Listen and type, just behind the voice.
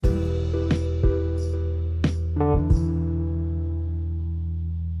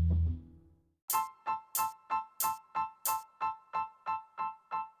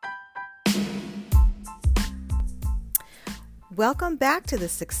Welcome back to the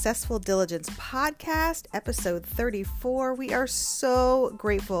Successful Diligence podcast, episode 34. We are so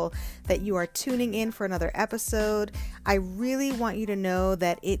grateful that you are tuning in for another episode. I really want you to know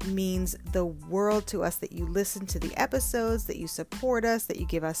that it means the world to us that you listen to the episodes, that you support us, that you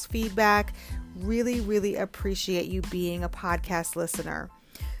give us feedback. Really, really appreciate you being a podcast listener.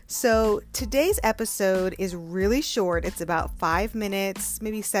 So today's episode is really short. It's about 5 minutes,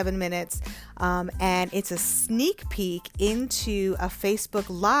 maybe 7 minutes, and it's a sneak peek into a Facebook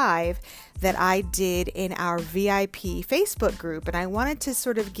Live that I did in our VIP Facebook group. And I wanted to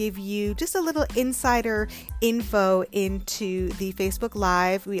sort of give you just a little insider info into the Facebook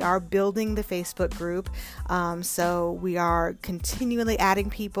Live. We are building the Facebook group, so we are continually adding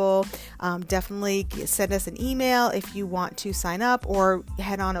people. Definitely send us an email if you want to sign up, or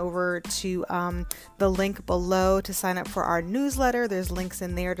head on over to the link below to sign up for our newsletter. There's links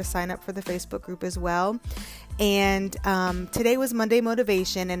in there to sign up for the Facebook group as well. And today was Monday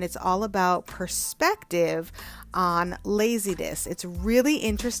Motivation, and it's all about perspective on laziness. It's really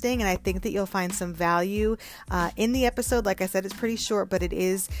interesting, and I think that you'll find some value in the episode. Like I said, it's pretty short, but it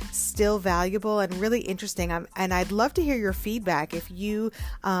is still valuable and really interesting. And I'd love to hear your feedback. If you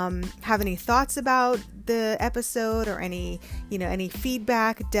have any thoughts about the episode or any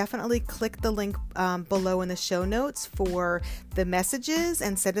feedback, definitely click the link below in the show notes for the messages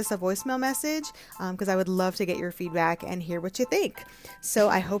and send us a voicemail message, because I would love to get your feedback and hear what you think. So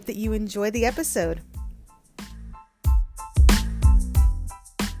I hope that you enjoy the episode.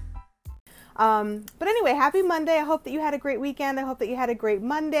 But anyway, happy Monday. I hope that you had a great weekend. I hope that you had a great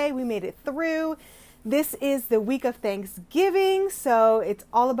Monday. We made it through. This is the week of Thanksgiving, so it's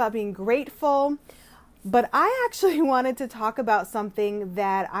all about being grateful. But I actually wanted to talk about something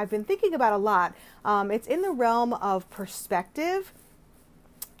that I've been thinking about a lot. It's in the realm of perspective.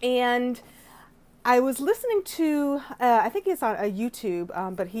 And I was listening to, I think it's on a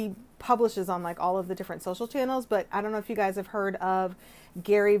YouTube, but he publishes on like all of the different social channels. But I don't know if you guys have heard of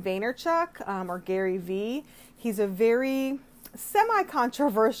Gary Vaynerchuk, or Gary V. He's a very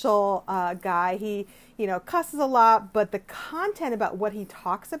semi-controversial guy. He, cusses a lot, but the content about what he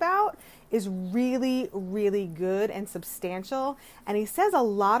talks about is really, really good and substantial. And he says a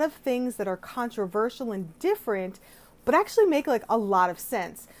lot of things that are controversial and different, but actually make like a lot of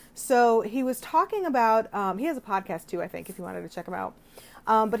sense. So he was talking about, he has a podcast too, I think, if you wanted to check him out.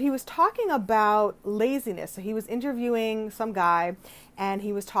 But he was talking about laziness. So he was interviewing some guy, and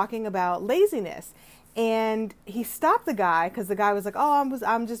he was talking about laziness. And he stopped the guy because the guy was like, "Oh,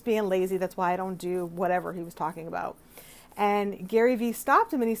 I'm just being lazy. That's why I don't do whatever he was talking about." And Gary Vee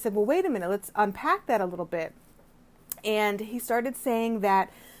stopped him and he said, "Well, wait a minute. Let's unpack that a little bit." And he started saying that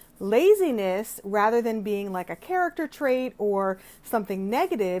laziness, rather than being like a character trait or something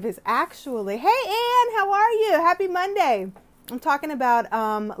negative, is actually, "Hey, Ann, how are you? Happy Monday." I'm talking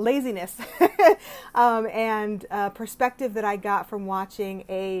about laziness and perspective that I got from watching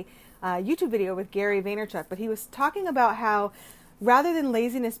a YouTube video with Gary Vaynerchuk. But he was talking about how rather than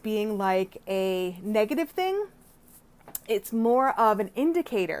laziness being like a negative thing, it's more of an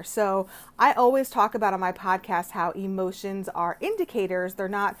indicator. So I always talk about on my podcast how emotions are indicators. They're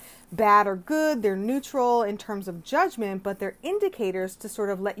not bad or good. They're neutral in terms of judgment, but they're indicators to sort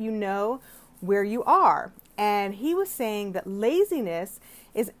of let you know where you are. And he was saying that laziness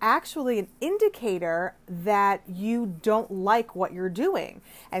is actually an indicator that you don't like what you're doing.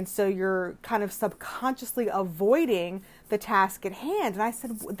 And so you're kind of subconsciously avoiding the task at hand. And I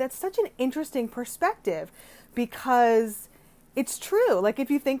said, that's such an interesting perspective, because it's true. Like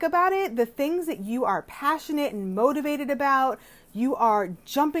if you think about it, the things that you are passionate and motivated about, you are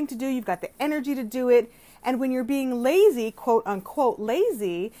jumping to do, you've got the energy to do it. And when you're being lazy, quote unquote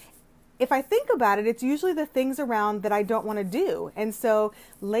lazy, if I think about it, it's usually the things around that I don't want to do. And so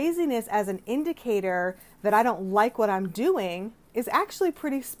laziness as an indicator that I don't like what I'm doing is actually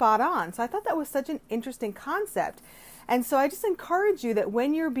pretty spot on. So I thought that was such an interesting concept. And so I just encourage you that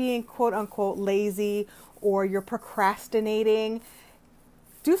when you're being quote unquote lazy or you're procrastinating,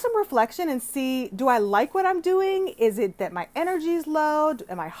 do some reflection and see, do I like what I'm doing? Is it that my energy is low?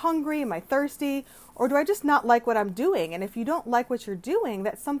 Am I hungry? Am I thirsty? Or do I just not like what I'm doing? And if you don't like what you're doing,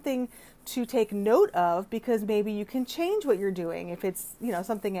 that's something to take note of, because maybe you can change what you're doing. If it's,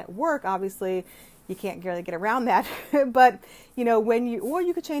 something at work, obviously you can't really get around that. But, or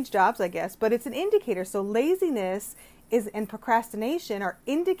you could change jobs, I guess, but it's an indicator. So laziness and procrastination are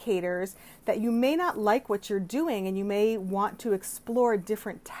indicators that you may not like what you're doing, and you may want to explore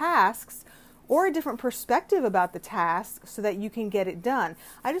different tasks or a different perspective about the task so that you can get it done.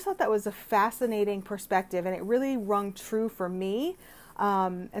 I just thought that was a fascinating perspective, and it really rung true for me.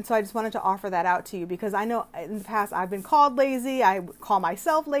 And so I just wanted to offer that out to you, because I know in the past I've been called lazy. I call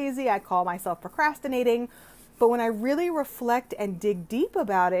myself lazy. I call myself procrastinating. But when I really reflect and dig deep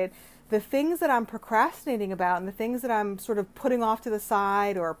about it, the things that I'm procrastinating about and the things that I'm sort of putting off to the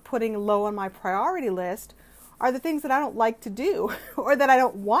side or putting low on my priority list are the things that I don't like to do or that I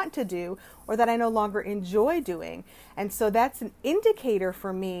don't want to do or that I no longer enjoy doing. And so that's an indicator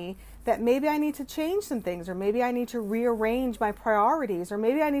for me that maybe I need to change some things, or maybe I need to rearrange my priorities, or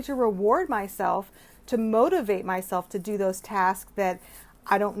maybe I need to reward myself to motivate myself to do those tasks that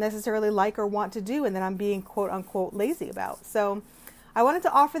I don't necessarily like or want to do and that I'm being quote unquote lazy about. So I wanted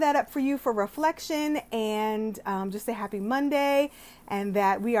to offer that up for you for reflection and just say happy Monday, and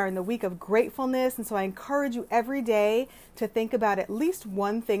that we are in the week of gratefulness. And so I encourage you every day to think about at least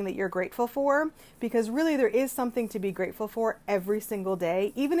one thing that you're grateful for, because really there is something to be grateful for every single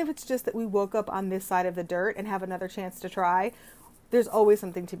day. Even if it's just that we woke up on this side of the dirt and have another chance to try, there's always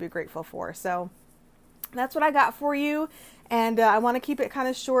something to be grateful for. So that's what I got for you. And I want to keep it kind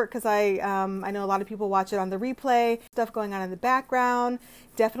of short because I know a lot of people watch it on the replay. Stuff going on in the background.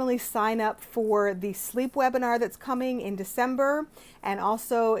 Definitely sign up for the sleep webinar that's coming in December. And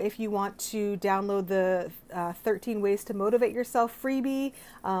also, if you want to download the 13 Ways to Motivate Yourself freebie,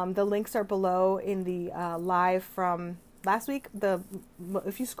 the links are below in the live from last week.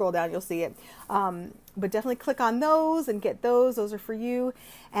 If you scroll down, you'll see it. But definitely click on those and get those. Those are for you.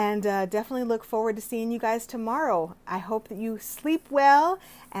 And definitely look forward to seeing you guys tomorrow. I hope that you sleep well,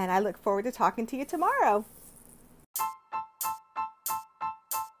 and I look forward to talking to you tomorrow.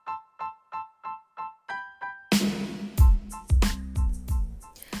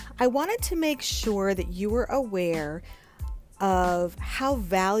 I wanted to make sure that you were aware of how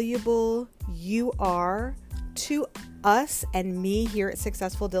valuable you are to us and me here at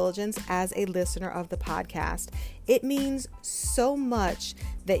Successful Diligence as a listener of the podcast. It means so much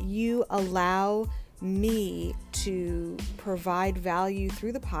that you allow me to provide value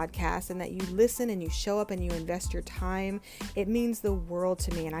through the podcast, and that you listen and you show up and you invest your time. It means the world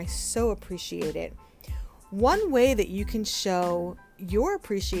to me, and I so appreciate it. One way that you can show your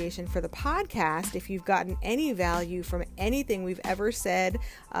appreciation for the podcast, if you've gotten any value from anything we've ever said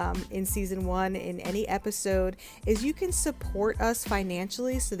in season 1 in any episode, is you can support us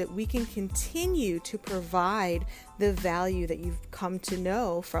financially so that we can continue to provide the value that you've come to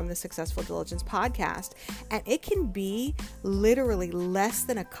know from the Successful Diligence podcast. And it can be literally less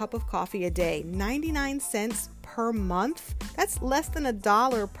than a cup of coffee a day, 99 cents per month. That's less than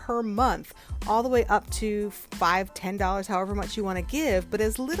 $1 per month, all the way up to $5, $10, however much you want to give. But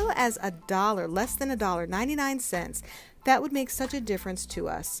as little as $1, less than $1, 99 cents, that would make such a difference to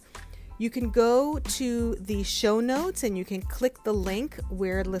us. You can go to the show notes and you can click the link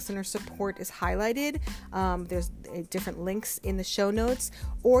where listener support is highlighted. There's different links in the show notes,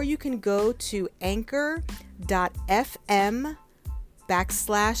 or you can go to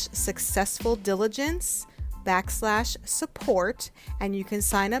anchor.fm/successful diligence /support, and you can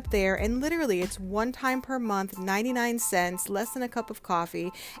sign up there, and literally it's one time per month, 99 cents, less than a cup of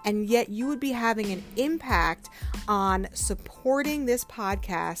coffee, and yet you would be having an impact on supporting this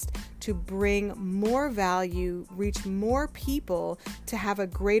podcast to bring more value, reach more people, to have a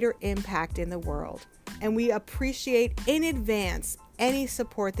greater impact in the world. And we appreciate in advance any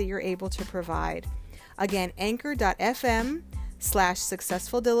support that you're able to provide. Again,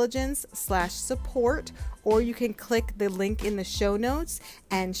 anchor.fm/successful diligence /support, or you can click the link in the show notes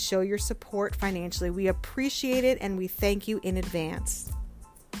and show your support financially. We appreciate it and we thank you in advance.